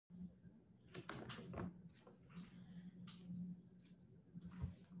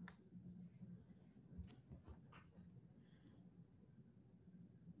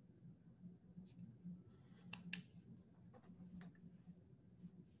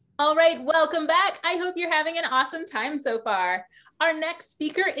All right, welcome back. I hope you're having an awesome time so far. Our next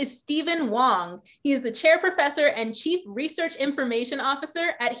speaker is Stephen Wong. He is the chair professor and chief research information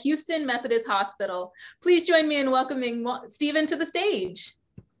officer at Houston Methodist Hospital. Please join me in welcoming Stephen to the stage.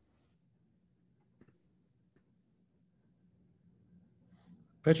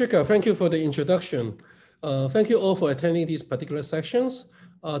 Patricia, thank you for the introduction. Thank you all for attending these particular sections.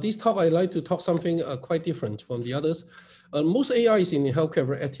 This talk, I'd like to talk something quite different from the others. Most AI is in healthcare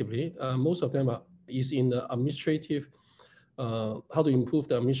very actively. Most of them is in the administrative, how to improve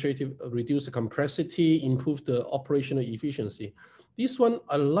the administrative, reduce the complexity, improve the operational efficiency. This one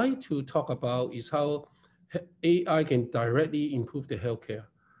I'd like to talk about is how AI can directly improve the healthcare.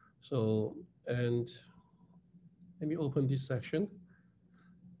 So, and let me open this section.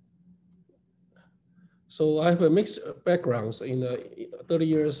 So I have a mixed backgrounds in 30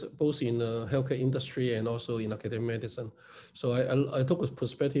 years, both in the healthcare industry and also in academic medicine. So I took a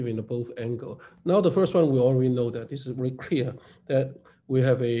perspective in both angles. Now the first one, we already know that this is very clear that we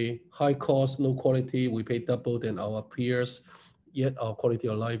have a high cost, no quality, we pay double than our peers, yet our quality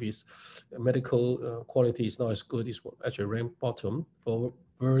of life is, medical quality is not as good, it's actually ranked bottom for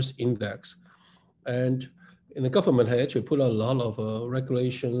VERS index. And the government had actually put a lot of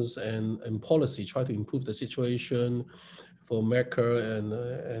regulations and policy try to improve the situation for Medicare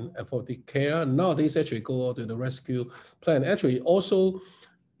and affordable care. Nowadays, actually go out to the rescue plan. Actually, also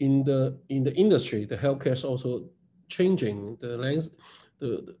in the industry, the healthcare is also changing. The length,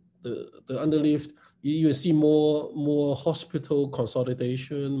 the underlift. You see more hospital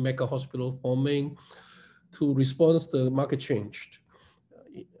consolidation, mega hospital forming to respond to the market changed.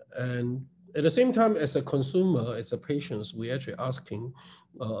 And at the same time, as a consumer, as a patient, we're actually asking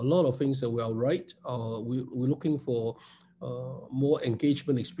a lot of things that we are right. We're looking for more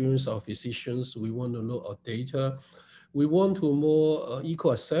engagement experience of physicians. We want to look at data. We want to more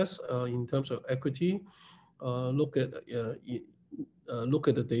equal access in terms of equity. Look at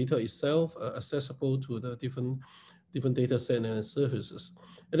the data itself, accessible to the different data set and services.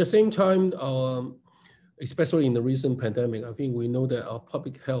 At the same time, especially in the recent pandemic, I think we know that our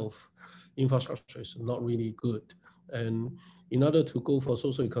public health infrastructure is not really good. And in order to go for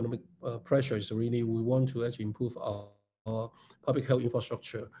socio-economic pressures, really, we want to actually improve our public health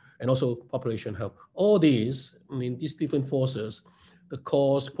infrastructure and also population health. All these, I mean, these different forces, the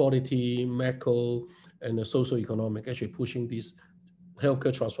cost, quality, macro, and the socio-economic, actually pushing this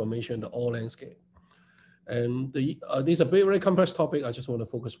healthcare transformation, the all landscape. And this is a very complex topic. I just want to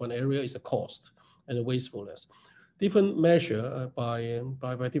focus one area, is the cost and the wastefulness. Different measure, by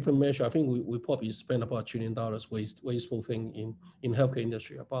different measure, I think we probably spend about $1 trillion wasteful thing in healthcare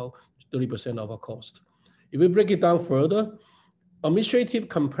industry, about 30% of our cost. If we break it down further, administrative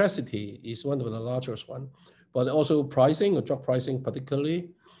complexity is one of the largest one, but also pricing, or drug pricing particularly,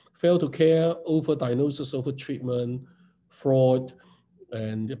 fail to care, over-diagnosis, over-treatment, fraud,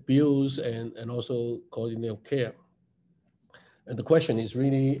 and bills, and also coordination of care. And the question is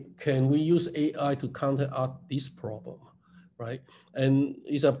really, can we use AI to counteract this problem, right? And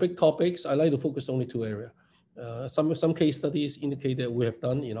it's a big topic. I like to focus only two areas. Some case studies indicate that we have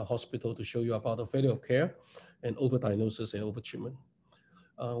done in a hospital to show you about the failure of care and overdiagnosis and overtreatment.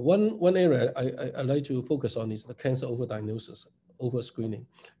 One area I like to focus on is the cancer overdiagnosis, overscreening.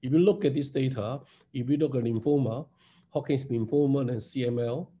 If you look at this data, if you look at lymphoma, Hodgkin's lymphoma and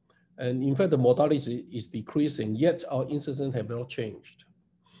CML, and in fact, the mortality is decreasing, yet our incidence have not changed.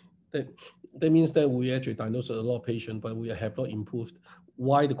 That means that we actually diagnose a lot of patients, but we have not improved.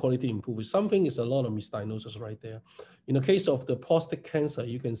 Why the quality improved? Something is a lot of misdiagnosis right there. In the case of the prostate cancer,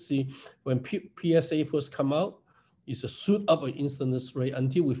 you can see when PSA first come out, it's a shoot up an incidence rate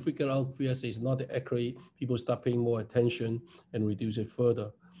until we figure out PSA is not accurate. People start paying more attention and reduce it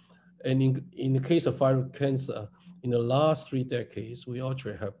further. And in the case of thyroid cancer, in the last 3 decades, we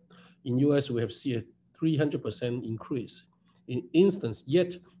actually have, in US, we have seen a 300% increase in instance,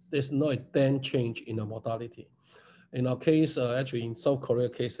 yet there's no dent change in the mortality. In our case, actually in South Korea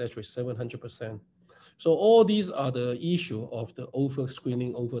case, actually 700%. So all these are the issue of the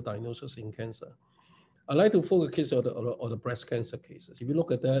over-screening, over-diagnosis in cancer. I'd like to focus on the breast cancer cases. If you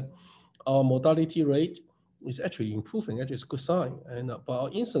look at that, our mortality rate is actually improving, actually it's a good sign. And but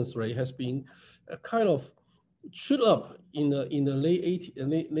our incidence rate has been kind of shoot up in the early 80s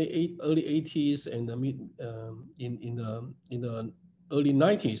and the in the early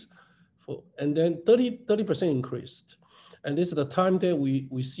 90s, and then 30% increased. And this is the time that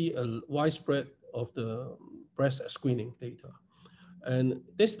we see a widespread of the breast screening data. And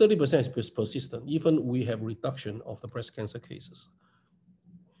this 30% is persistent, even we have reduction of the breast cancer cases.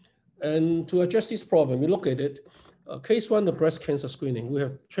 And to address this problem, we look at it, Case one, the breast cancer screening. We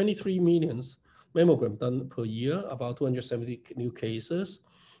have 23 million mammogram done per year, about 270 new cases.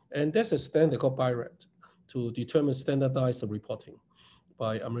 And that's a standard called BIRAT to determine standardized reporting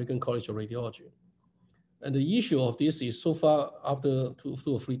by American College of Radiology. And the issue of this is so far, after 2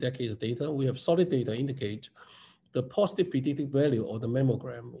 or 3 decades of data, we have solid data indicate the positive predictive value of the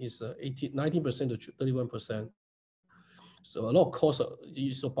mammogram is 19% to 31%. So a lot of course,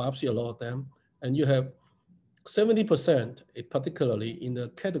 you saw biopsy, a lot of them, and you have 70%, particularly in the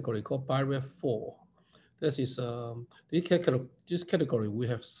category called BIRAT 4. This is this category, we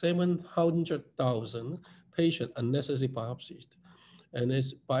have 700,000 patients unnecessarily biopsied. And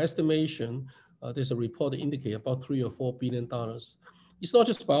it's, by estimation, there's a report that indicates about $3 or $4 billion. It's not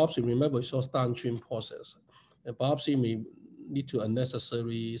just biopsy, remember, it's also downstream process. And biopsy may lead to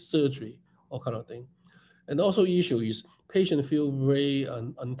unnecessary surgery, all kind of thing. And also issue is patients feel very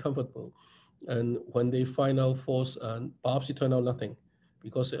uncomfortable. And when they find out false biopsy turn out nothing,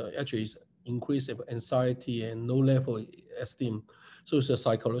 because actually it's increase of anxiety and low level esteem. So it's a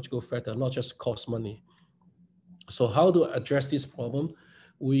psychological factor, not just cost money. So how to address this problem?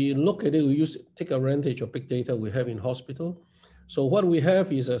 We look at it, we take advantage of big data we have in hospital. So what we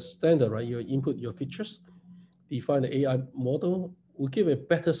have is a standard, right? You input your features, define the AI model, we give a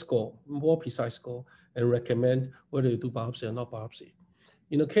better score, more precise score, and recommend whether you do biopsy or not biopsy.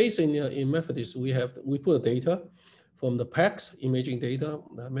 In the case in Methodist, we put the data from the PACS imaging data,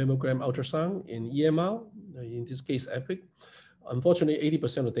 mammogram, ultrasound, in EMR, in this case EPIC. Unfortunately,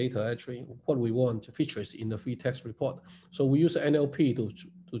 80% of data actually what we want to features in the free text report. So we use NLP to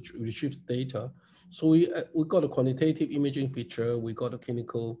retrieve data. So we got a quantitative imaging feature, we got a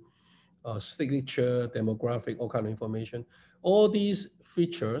clinical signature, demographic, all kind of information. All these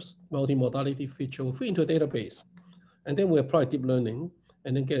features, multimodality feature, will fit into a database. And then we apply deep learning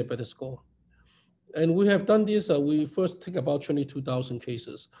and then get a better score. And we have done this, we first take about 22,000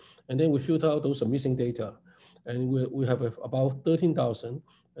 cases, and then we filter out those missing data. And we have about 13,000,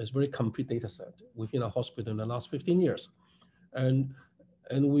 it's a very complete data set within our hospital in the last 15 years. And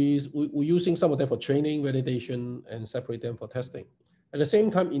we're using some of them for training, validation, and separate them for testing. At the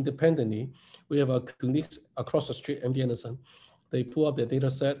same time, independently, we have our clinics across the street, MD Anderson. They pull up their data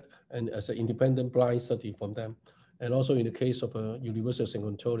set and as an independent blind study from them. And also in the case of University of San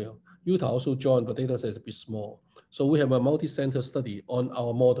Antonio, Utah also joined, but data set is a bit small. So we have a multi-center study on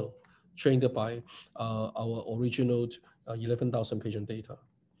our model, trained by our original 11,000 patient data.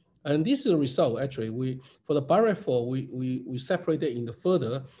 And this is the result, actually. For the BIRAT 4, we separated in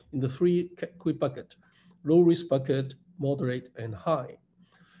the 3 quick bucket: low risk bucket, moderate, and high.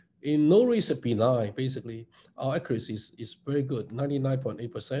 In low risk benign, basically, our accuracy is very good,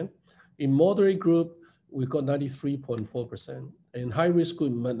 99.8%. In moderate group, we got 93.4%. And high risk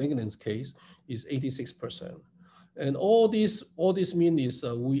group malignant case is 86%. And all this means is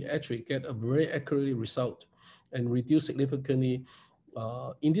we actually get a very accurate result and reduce significantly.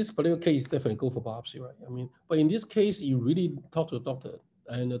 In this particular case, definitely go for biopsy, right? I mean, but in this case, you really talk to a doctor,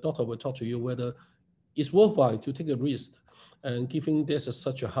 and the doctor will talk to you whether it's worthwhile to take a risk, and given there's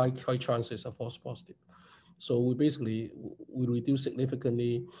such a high chances of false positive. So we reduce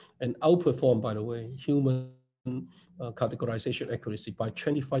significantly and outperform, by the way, human categorization accuracy by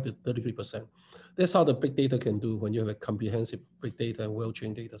 25 to 33%. That's how the big data can do when you have a comprehensive big data and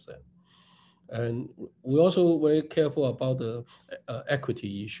well-trained data set. And we're also very careful about the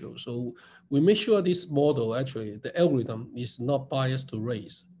equity issue. So we make sure this model, actually, the algorithm is not biased to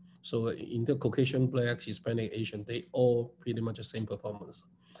race. So in the Caucasian, Black, Hispanic, Asian, they all pretty much the same performance.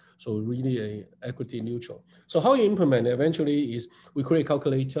 So really a equity neutral. So how you implement it eventually is we create a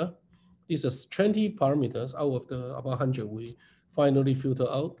calculator. This is 20 parameters out of the about 100 we finally filter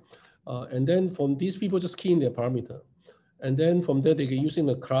out. And then from these people just key in their parameter. And then from there they can using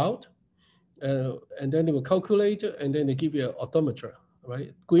the cloud. And then they will calculate, and then they give you an odometer,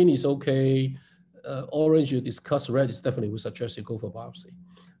 right? Green is okay, orange you discuss, red is definitely we suggest you go for biopsy.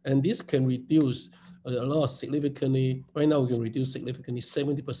 And this can reduce a lot significantly. Right now we can reduce significantly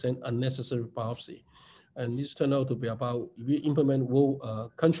 70% unnecessary biopsy. And this turned out to be about, if you implement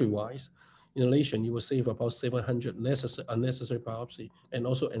country-wise, in a nation, you will save about 700 unnecessary biopsy, and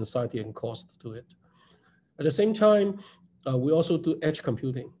also anxiety and cost to it. At the same time, we also do edge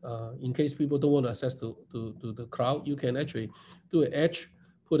computing. In case people don't want access to the cloud, you can actually do an edge,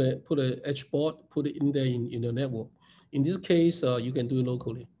 put a edge board, put it in there in your network. In this case, you can do it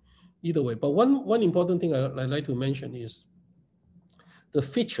locally, either way. But one important thing I'd like to mention is the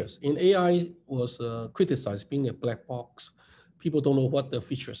features. In AI was criticized being a black box. People don't know what the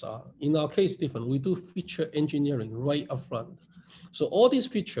features are. In our case, different. We do feature engineering right up front. So all these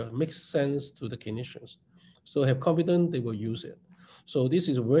features make sense to the clinicians. So have confidence they will use it. So this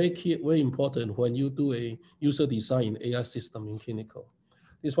is very key, very important when you do a user design AI system in clinical.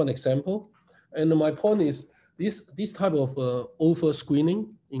 This one example. And my point is this type of over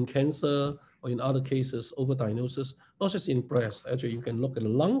screening in cancer or in other cases, over diagnosis, not just in breast, actually you can look at the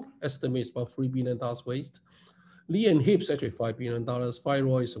lung, estimates about $3 billion waste. Knee and hips actually $5 billion,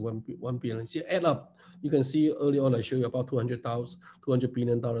 thyroid is 1 billion. So you add up, you can see early on I show you about $200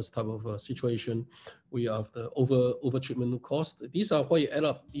 billion type of situation. We have the over treatment cost. These are what you add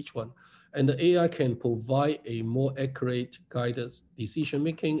up each one. And the AI can provide a more accurate guided decision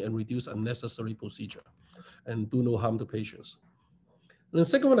making and reduce unnecessary procedure and do no harm to patients. And the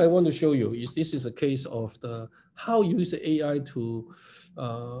second one I want to show you is this is a case of the how you use the AI to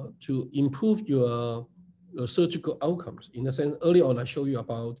improve your surgical outcomes. In a sense, early on I showed you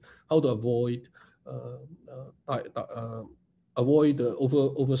about how to avoid avoid the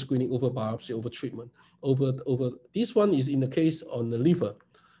over screening, over biopsy, over treatment. Over this one is in the case on the liver.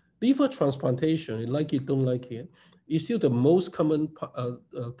 Liver transplantation, like it, don't like it, is still the most common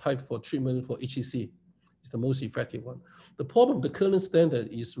type for treatment for HCC. It's the most effective one. The problem, the current standard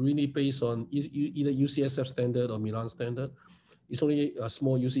is really based on either UCSF standard or Milan standard. It's only a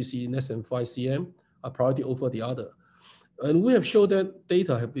small UCC, less than 5 cm, a priority over the other. And we have shown that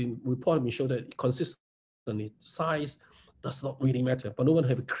data have been reported, we show that consistently size does not really matter, but no one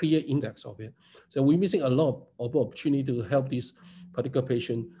have a clear index of it. So we're missing a lot of opportunity to help this particular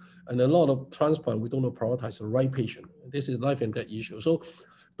patient, and a lot of transplant, we don't know prioritize the right patient. This is life and death issue. So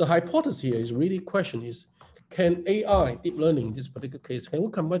the hypothesis here is really question is, can AI, deep learning in this particular case, can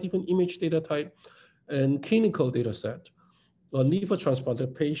we combine different image data type and clinical data set? A liver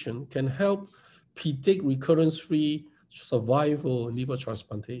transplanted patient can help predict recurrence-free survival liver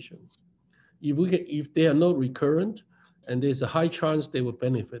transplantation. If they are not recurrent, and there's a high chance they will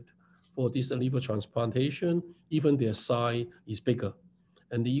benefit for this liver transplantation, even their size is bigger.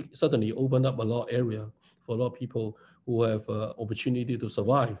 And they suddenly open up a lot of area for a lot of people who have opportunity to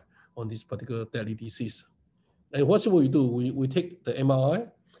survive on this particular deadly disease. And what should we do? We take the MRI,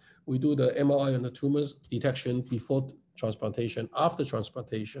 we do the MRI on the tumors detection before transplantation, after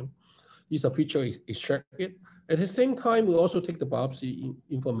transplantation. These are feature extracted. At the same time, we also take the biopsy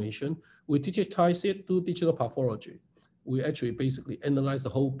information, we digitize it, do digital pathology. We actually basically analyze the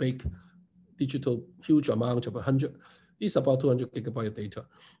whole big digital huge amount of 100, this is about 200 gigabyte data.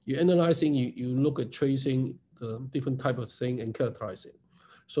 You're analyzing, you look at tracing the different type of thing and characterize it.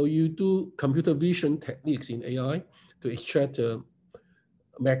 So you do computer vision techniques in AI to extract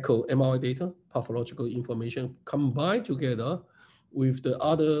macro MRI data, pathological information, combined together with the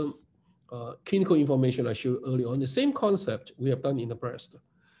other clinical information I showed earlier on. The same concept we have done in the breast.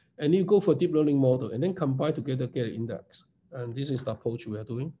 And you go for deep learning model and then combine together, get an index. And this is the approach we are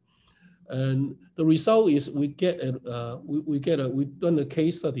doing. And the result is we've done a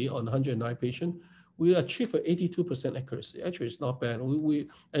case study on 109 patients. We achieve an 82% accuracy. Actually, it's not bad. We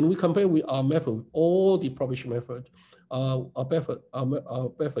compare with our method, with all the published method. Our method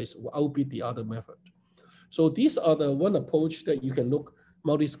is outbeat the other method. So these are the one approach that you can look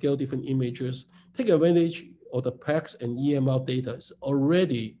multi-scale different images, take advantage of the PACS and EMR data is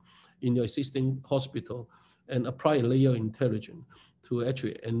already in your existing hospital, and apply a layer of intelligence to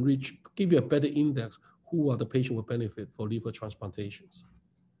actually enrich, give you a better index who are the patient will benefit for liver transplantations.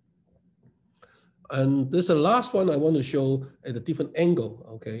 And this is the last one I want to show at a different angle.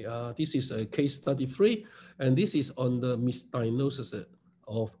 Okay, this is a case study 3, and this is on the misdiagnosis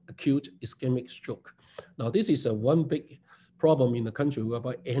of acute ischemic stroke. Now, this is a one big problem in the country. We're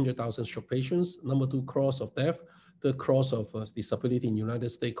about 800,000 stroke patients. Number 2, cause of death. The cause of disability in the United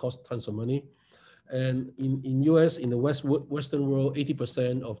States costs tons of money. And in US, in the Western world,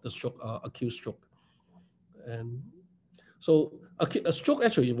 80% of the stroke are acute stroke. And so a stroke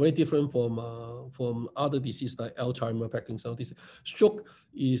actually is very different from other diseases like Alzheimer, Parkinson's disease. Stroke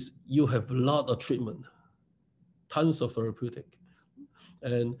is you have a lot of treatment, tons of therapeutic.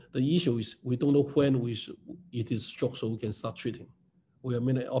 And the issue is we don't know when it is stroke, so we can start treating. We have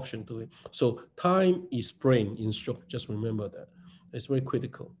many options to it. So time is brain in stroke, just remember that. It's very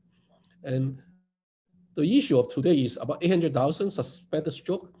critical. And the issue of today is about 800,000 suspected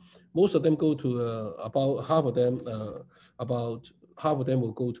stroke. Most of them go to about half of them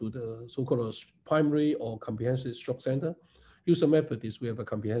will go to the so-called primary or comprehensive stroke center. Houston Methodist, we have a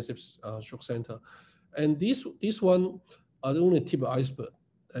comprehensive stroke center. And this one are the only tip of the iceberg.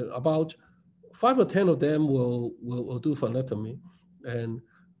 And about 5 or 10 of them will do phenectomy. And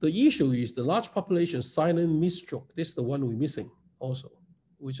the issue is the large population silent misstroke. This is the one we're missing also.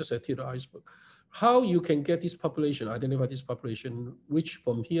 We just have tip of the iceberg. How you can get this population, identify this population, reach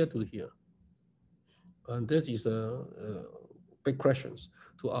from here to here. And that is a big questions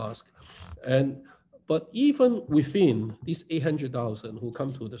to ask. But even within these 800,000 who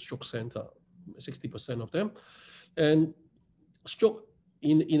come to the stroke center, 60% of them, and stroke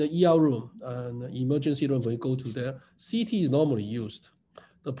in an ER room, an emergency room, when you go to there, CT is normally used.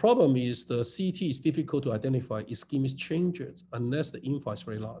 The problem is the CT is difficult to identify ischemic changes unless the infarct is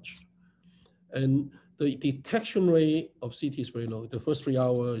very large. And the detection rate of CT is very low. The first 3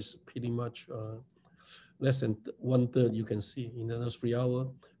 hours is pretty much less than 1/3 you can see in the first 3 hours.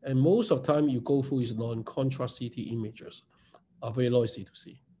 And most of the time you go through is non-contrast CT images are very noisy to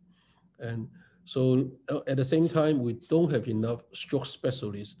see. And so at the same time, we don't have enough stroke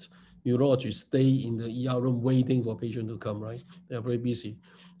specialists, neurologists stay in the ER room waiting for patient to come, right? They are very busy.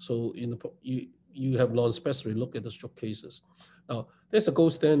 So you have non-specialist look at the stroke cases. Now, there's a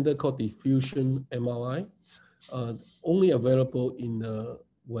gold standard called diffusion MRI, only available in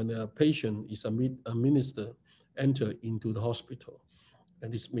when a patient is administered, enter into the hospital.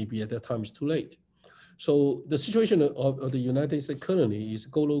 And this may be at that time it's too late. So the situation of the United States currently is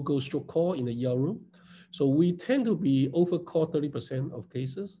go, no go, stroke call in the ER room. So we tend to be overcall 30% of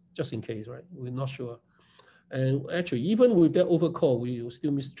cases, just in case, right? We're not sure. And actually, even with that overcall, we will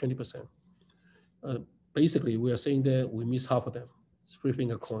still miss 20%. Basically, we are saying that we miss half of them. It's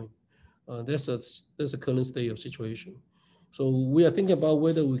flipping a coin. That's a current state of situation. So we are thinking about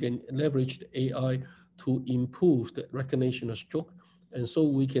whether we can leverage the AI to improve the recognition of stroke, and so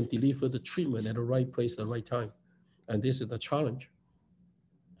we can deliver the treatment at the right place at the right time. And this is the challenge.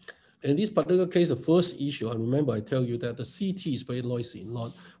 In this particular case, the first issue, I remember I tell you that the CT is very noisy.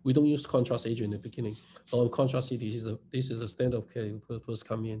 We don't use contrast agent in the beginning. Non-contrast CT, this is a standard of care first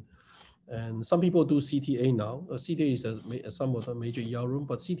come in. And some people do CTA now. CTA is somewhat a major ER room,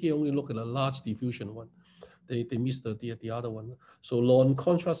 but CTA only look at a large diffusion one. They miss the other one. So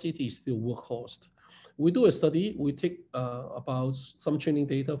non-contrast CT is still workhorse. We do a study. We take about some training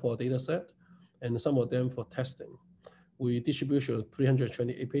data for a data set and some of them for testing. We distribute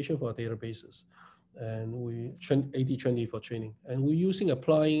 328 patients for our databases, and we 80-20 for training. And we're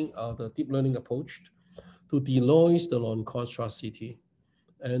applying the deep learning approach to denoise the non-contrast CT.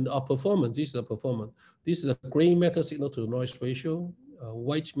 And our performance, this is a performance. This is a gray matter signal to noise ratio,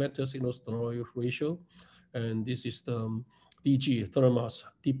 white matter signal to noise ratio, and this is the DG, thermos,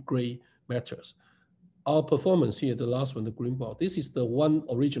 deep gray matters. Our performance here, the last one, the green bar, this is the one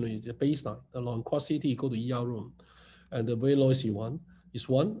originally, the baseline, the non-contrast CT go to ER room. And the very noisy one is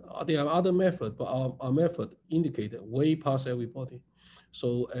one. There are other methods, but our method indicated way past everybody.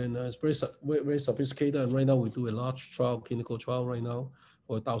 So, and it's very sophisticated. And right now we do a large trial, clinical trial right now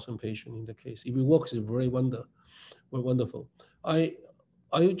for 1,000 patients in the case. If it works, it's very wonderful. I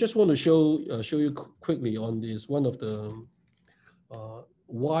just want to show you quickly on this, one of the,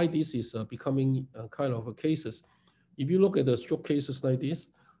 why this is becoming kind of a cases. If you look at the stroke cases like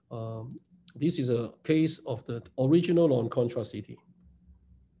this is a case of the original non-contrast CT.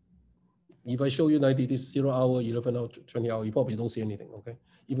 If I show you 90, this 0 hour, 11 hour, 20 hour, you probably don't see anything, okay?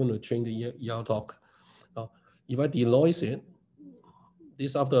 Even to train the ER talk. If I denoise it,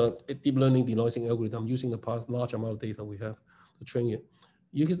 this after a deep learning denoising algorithm using the past large amount of data we have to train it,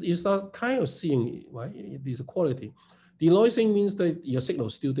 you start kind of seeing, right? This quality. Denoising means that your signal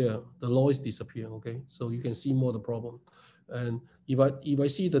is still there, the noise disappear, okay? So you can see more the problem. And if I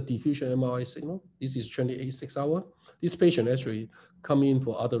see the diffusion MRI signal, this is 6 hours. This patient actually come in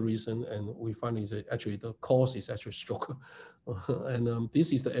for other reason, and we find is actually the cause is actually stroke. And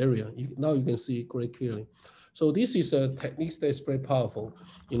this is the area. Now you can see very clearly. So this is a technique that is very powerful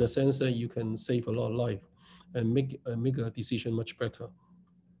in a sense that you can save a lot of life and make a decision much better.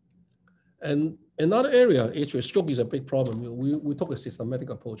 And another area, actually, stroke is a big problem. We talk a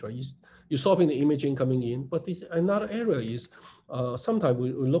systematic approach, right? You're solving the imaging coming in, but this another area is sometimes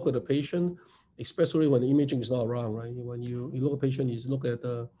we look at the patient, especially when the imaging is not around, right? When you look at the patient, you look at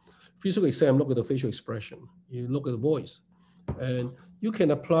the physical exam, look at the facial expression, you look at the voice, and you can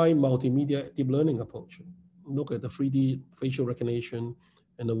apply multimedia deep learning approach. Look at the 3D facial recognition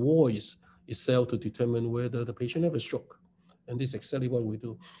and the voice itself to determine whether the patient have a stroke. And this is exactly what we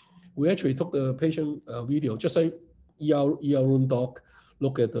do. We actually took the patient video, just like ER room doc,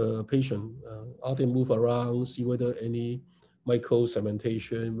 look at the patient, how they move around, see whether any micro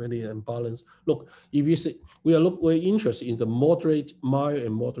segmentation, any imbalance. Look, if you see, we're interested in the moderate, mild,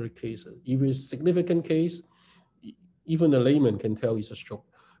 and moderate cases. If it's a significant case, even a layman can tell it's a stroke.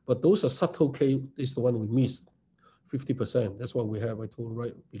 But those are subtle case, this is the one we missed, 50%. That's what we have right to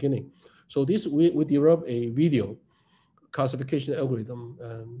right beginning. So this, we developed a video classification algorithm,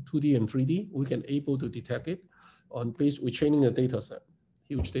 2D and 3D. We can able to detect it on base, we're training a data set,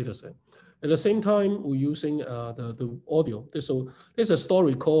 huge data set. At the same time, we're using the audio. So there's a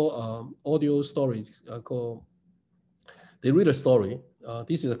story called audio story called, they read a story.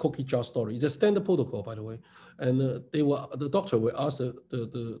 This is a cookie jar story. It's a standard protocol, by the way. And the doctor will ask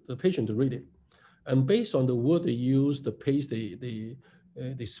the patient to read it. And based on the word they use, the pace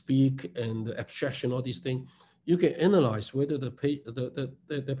they speak, and the abstraction, all these things, you can analyze whether the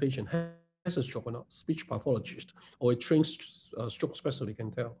patient has a stroke or not. Speech pathologist or a trained stroke specialist can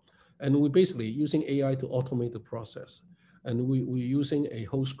tell. And we're basically using AI to automate the process. And we're using a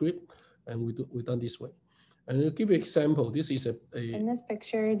whole script, and we've done this way. And I'll give you an example. This is in this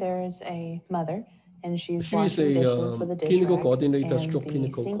picture, there's a mother, and she's washing dishes with a dish clinical rag, coordinator, and stroke the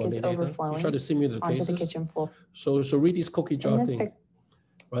clinical sink is coordinator. overflowing We try to simulate the onto cases. the kitchen floor. So read this cookie jar thing,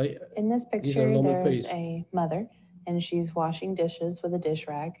 right? In this picture, there's a mother, and she's washing dishes with a dish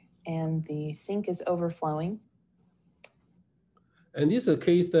rag, and the sink is overflowing. And this is a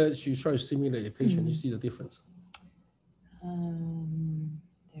case that she's trying to simulate a patient. You see the difference.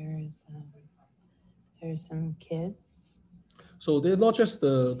 There's some kids. So they're not just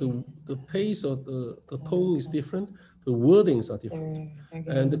the pace or the tone is different, the wordings are different.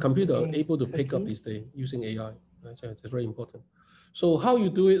 And the computer are able to pick up this day using AI. That's very important. So how you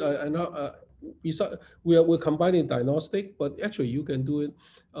do it, we're combining diagnostic, but actually you can do it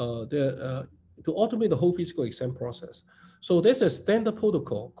to automate the whole physical exam process. So there's a standard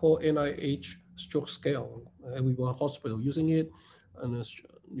protocol called NIH stroke scale. Every hospital using it, and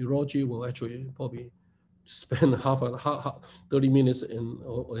neurology will actually probably spend 30 minutes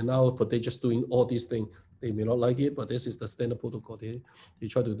or an hour per day just doing all these things. They may not like it, but this is the standard protocol. They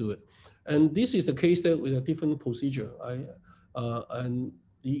try to do it. And this is a case that with a different procedure. And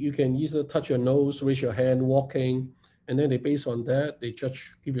you can either touch your nose, raise your hand, walking, and then based on that, they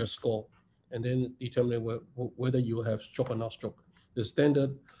give you a score, and then determine whether you have stroke or not stroke. The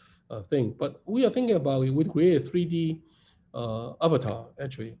standard thing. But we are thinking about it. We create a 3D avatar,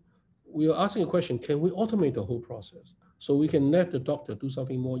 actually. We are asking a question, can we automate the whole process? So we can let the doctor do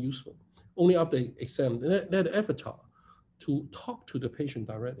something more useful. Only after exam, let the avatar to talk to the patient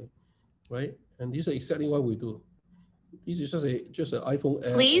directly, right? And this is exactly what we do. This is just an iPhone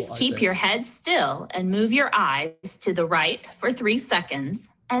app. Please keep your head still and move your eyes to the right for 3 seconds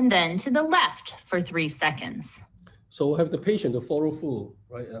and then to the left for 3 seconds. So have the patient to follow through,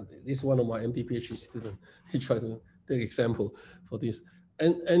 right? This is one of my MD PhD students. He tried to take example for this.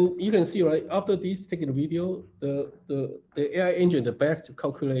 And you can see, right, after this taking the video, the AI engine in the back to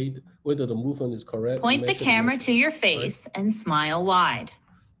calculate whether the movement is correct. Point the camera to your face, right? And smile wide.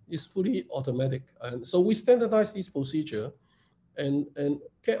 It's fully automatic. And so we standardize this procedure and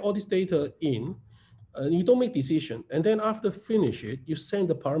get all this data in, and you don't make decision. And then after finish it, you send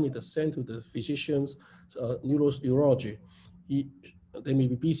the parameters, send to the physicians, neurology. They may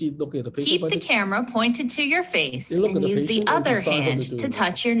be busy looking at the patient. Keep the camera pointed to your face and use the other hand to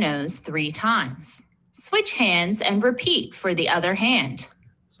touch your nose 3 times. Switch hands and repeat for the other hand.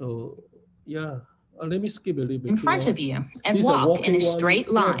 So, yeah, let me skip a little bit. In front of you and walk in a straight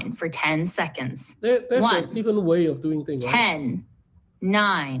line for 10 seconds. That's a different way of doing things. 10,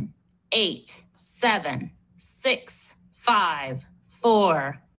 9, 8, 7, 6, 5,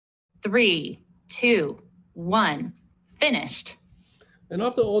 4, 3, 2, 1. Finished. And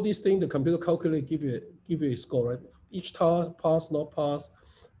after all these things, the computer calculate, give you a score, right? Each task, pass, not pass,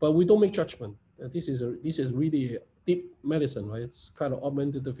 but we don't make judgment. This is really deep medicine, right? It's kind of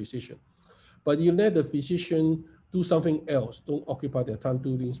augmented the physician. But you let the physician do something else. Don't occupy their time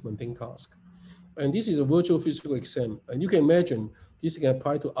doing this mundane task. And this is a virtual physical exam. And you can imagine this can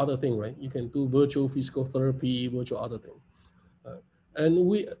apply to other things, right? You can do virtual physical therapy, virtual other things. And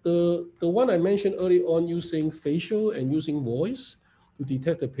the one I mentioned early on using facial and using voice to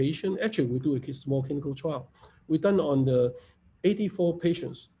detect the patient, actually we do a small clinical trial. We've done on the 84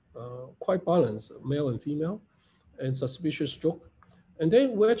 patients, quite balanced, male and female, and suspicious stroke. And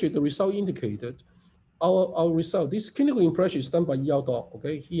then the result indicated, our result, this clinical impression is done by ER doc,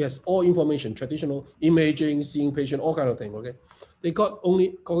 okay? He has all information, traditional imaging, seeing patient, all kind of thing, okay? They got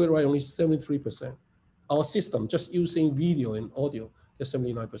it right only 73%. Our system, just using video and audio, is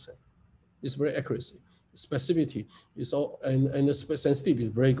 79%. It's very accuracy. Specificity is all, and the sensitivity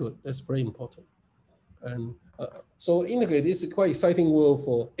is very good. That's very important. And so integrate this is quite exciting world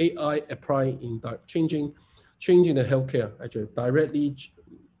for AI applying in changing the healthcare, actually directly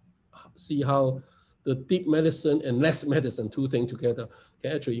see how the deep medicine and less medicine, two things together,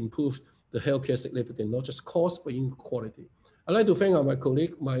 can actually improve the healthcare significantly, not just cost, but in quality. I'd like to thank my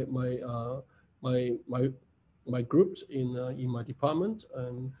colleague, my groups in my department,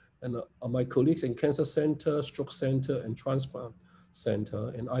 and my colleagues in Cancer Center, Stroke Center, and Transplant Center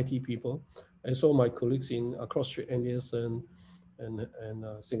and IT people. I saw my colleagues in Cross Street Anderson and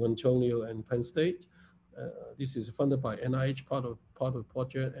San Antonio and Penn State. This is funded by NIH, part of the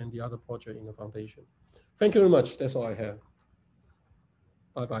project, and the other project in the foundation. Thank you very much. That's all I have.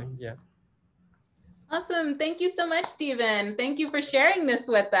 Bye-bye. Yeah. Awesome. Thank you so much, Stephen. Thank you for sharing this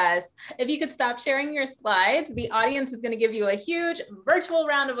with us. If you could stop sharing your slides, the audience is going to give you a huge virtual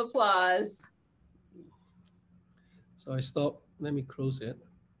round of applause. So I stop. Let me close it.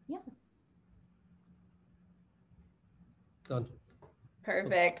 Yeah. Done.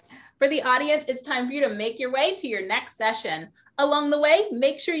 Perfect. For the audience, it's time for you to make your way to your next session. Along the way,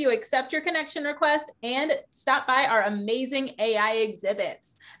 make sure you accept your connection request and stop by our amazing AI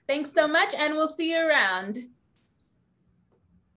exhibits. Thanks so much, and we'll see you around.